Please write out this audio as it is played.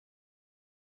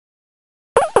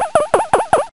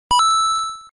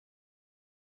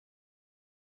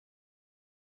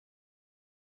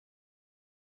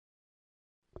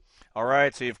All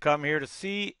right, so you've come here to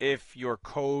see if your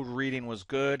code reading was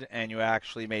good and you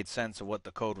actually made sense of what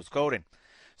the code was coding.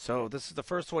 So this is the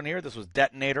first one here. This was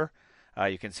detonator.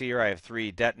 You can see here I have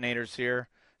 3 detonators here.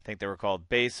 I think they were called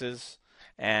bases.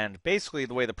 And basically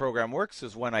the way the program works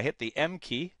is when I hit the M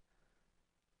key,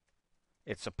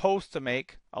 it's supposed to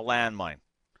make a landmine.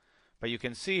 But you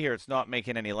can see here it's not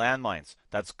making any landmines.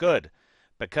 That's good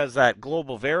because that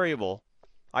global variable,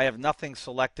 I have nothing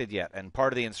selected yet. And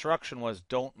part of the instruction was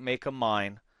don't make a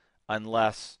mine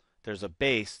unless there's a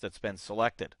base that's been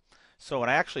selected. So when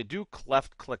I actually do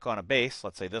left click on a base,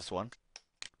 let's say this one,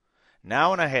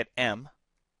 now when I hit M,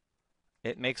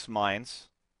 it makes mines,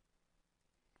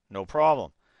 no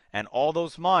problem. And all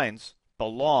those mines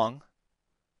belong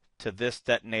to this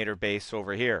detonator base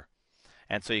over here.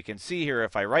 And so you can see here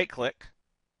if I right click,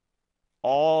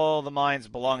 all the mines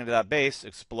belonging to that base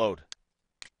explode.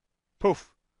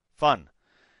 Poof, fun.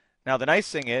 Now the nice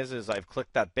thing is I've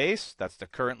clicked that base, that's the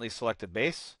currently selected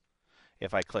base.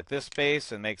 If I click this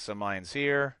base and make some mines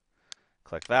here,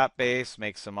 click that base,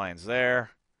 make some mines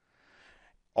there,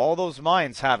 all those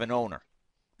mines have an owner.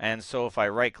 And so if I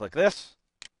right click this,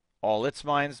 all its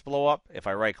mines blow up. If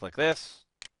I right click this,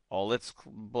 all its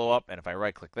blow up. And if I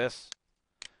right click this,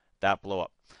 that blow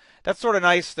up. That's sort of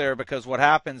nice there because what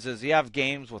happens is you have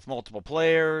games with multiple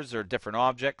players or different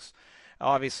objects.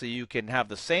 Obviously you can have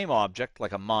the same object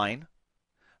like a mine,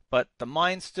 but the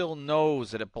mine still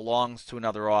knows that it belongs to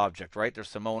another object, right? There's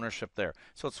some ownership there.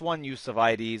 So it's one use of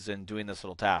IDs in doing this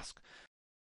little task.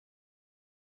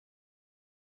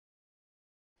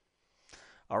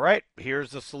 All right,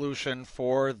 here's the solution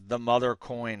for the mother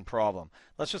coin problem.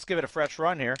 Let's just give it a fresh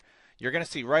run here. You're going to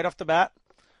see right off the bat,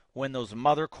 when those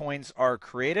mother coins are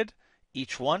created,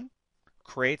 each one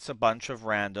creates a bunch of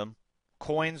random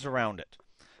coins around it.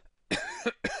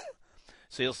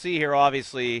 So you'll see here,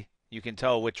 obviously, you can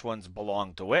tell which ones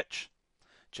belong to which,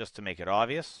 just to make it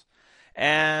obvious.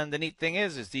 And the neat thing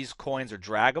is these coins are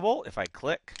draggable. If I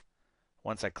click,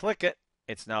 once I click it,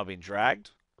 it's now being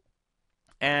dragged.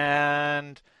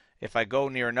 And if I go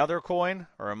near another coin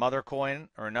or a mother coin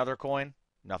or another coin,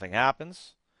 nothing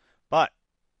happens. But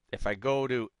if I go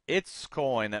to its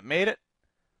coin that made it,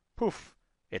 poof,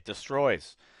 it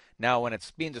destroys. Now when it's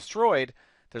being destroyed,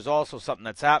 there's also something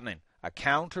that's happening. A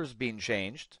counter's being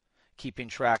changed, keeping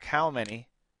track how many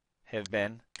have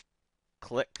been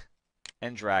clicked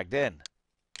and dragged in.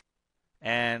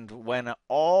 And when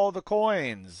all the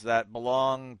coins that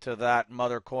belong to that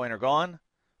mother coin are gone,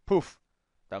 poof,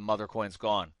 that mother coin's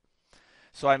gone.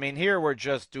 So I mean here we're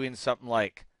just doing something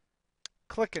like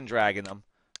click and dragging them.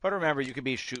 But remember, you could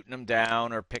be shooting them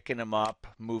down or picking them up,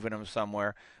 moving them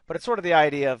somewhere. But it's sort of the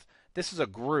idea of this is a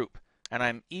group, and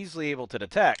I'm easily able to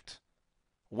detect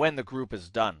when the group is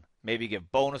done. Maybe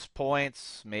give bonus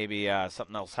points, maybe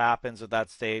something else happens at that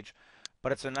stage.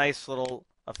 But it's a nice little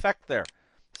effect there.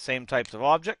 Same types of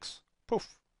objects,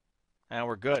 poof, and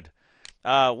we're good.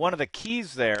 One of the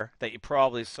keys there that you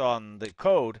probably saw in the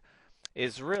code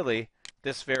is really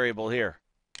this variable here,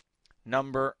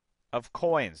 number of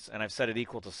coins, and I've set it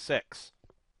equal to 6.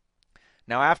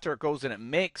 Now after it goes and it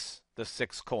makes the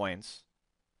 6 coins,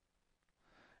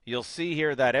 you'll see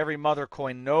here that every mother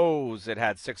coin knows it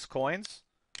had 6 coins,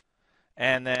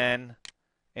 and then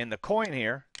in the coin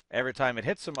here, every time it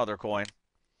hits a mother coin,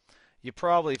 you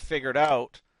probably figured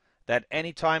out that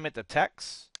anytime it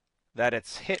detects that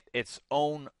it's hit its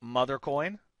own mother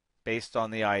coin based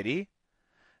on the ID,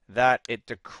 that it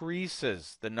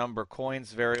decreases the number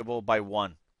coins variable by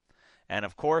 1. And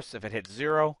of course, if it hits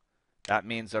 0, that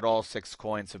means that all 6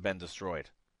 coins have been destroyed,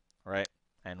 right?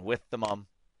 And with the mum,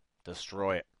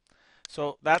 destroy it.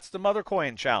 So that's the mother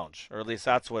coin challenge, or at least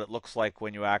that's what it looks like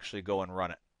when you actually go and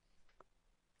run it.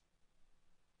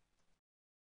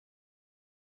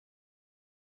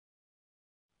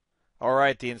 All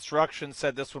right, the instructions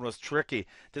said this one was tricky.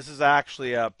 This is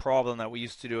actually a problem that we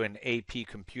used to do in AP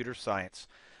Computer Science.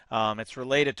 It's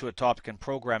related to a topic in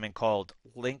programming called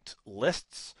linked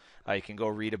lists. You can go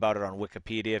read about it on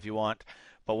Wikipedia if you want.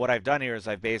 But what I've done here is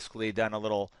I've basically done a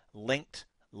little linked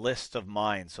list of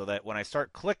mine so that when I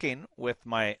start clicking with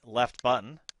my left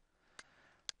button,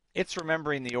 it's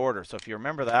remembering the order. So if you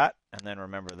remember that, and then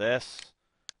remember this,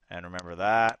 and remember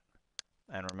that,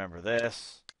 and remember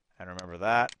this, and remember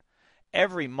that,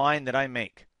 every mine that I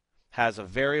make has a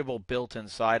variable built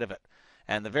inside of it.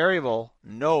 And the variable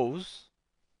knows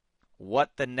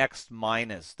what the next mine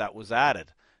is that was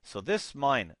added. So this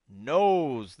mine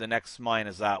knows the next mine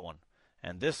is that one.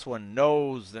 And this one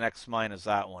knows the next mine is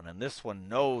that one. And this one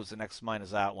knows the next mine is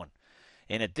that one.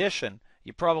 In addition,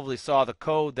 you probably saw the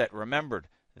code that remembered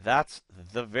that's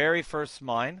the very first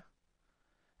mine.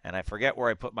 And I forget where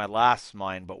I put my last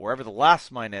mine, but wherever the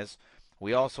last mine is,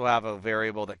 we also have a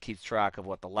variable that keeps track of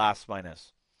what the last mine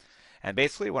is. And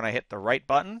basically, when I hit the right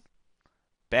button,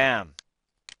 bam,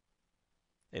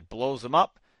 it blows them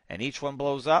up, and each one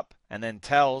blows up and then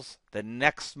tells the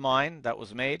next mine that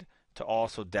was made to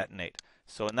also detonate.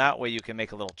 So in that way, you can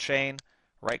make a little chain,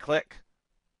 right click,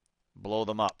 blow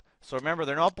them up. So remember,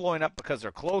 they're not blowing up because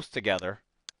they're close together.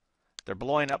 They're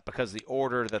blowing up because of the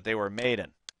order that they were made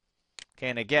in. Okay,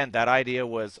 and again, that idea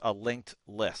was a linked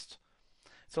list.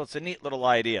 So it's a neat little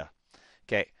idea.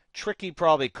 Okay, tricky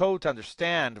probably code to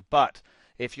understand, but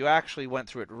if you actually went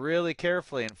through it really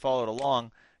carefully and followed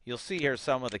along, you'll see here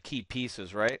some of the key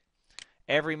pieces, right?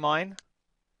 Every mine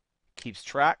keeps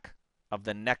track of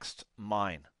the next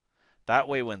mine. That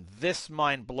way, when this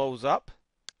mine blows up,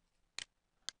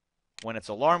 when its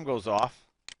alarm goes off,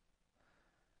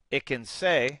 it can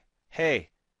say, hey,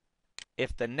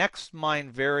 if the next mine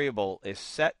variable is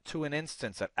set to an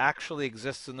instance that actually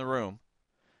exists in the room,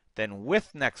 then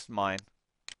with next mine,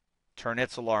 turn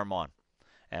its alarm on.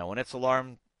 And when its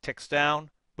alarm ticks down,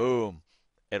 boom,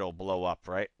 it'll blow up,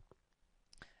 right?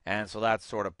 And so that's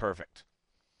sort of perfect.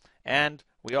 And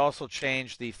we also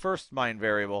changed the first mine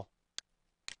variable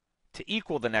to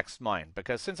equal the next mine,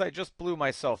 because since I just blew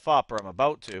myself up, or I'm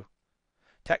about to,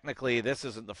 technically this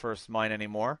isn't the first mine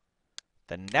anymore.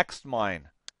 The next mine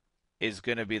is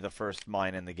going to be the first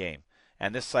mine in the game.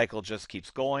 And this cycle just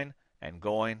keeps going and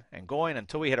going and going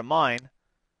until we hit a mine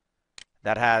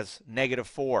that has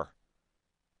 -4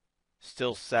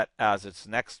 still set as its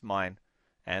next mine.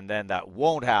 And then that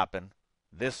won't happen.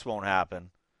 This won't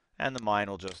happen. And the mine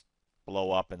will just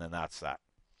blow up, and then that's that.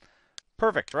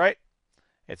 Perfect, right?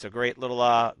 It's a great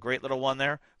little one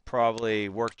there. Probably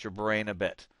worked your brain a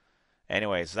bit.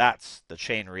 Anyways, that's the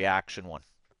chain reaction one.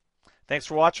 Thanks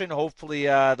for watching. Hopefully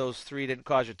those 3 didn't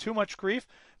cause you too much grief,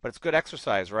 but it's good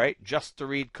exercise, right? Just to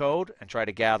read code and try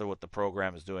to gather what the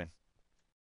program is doing.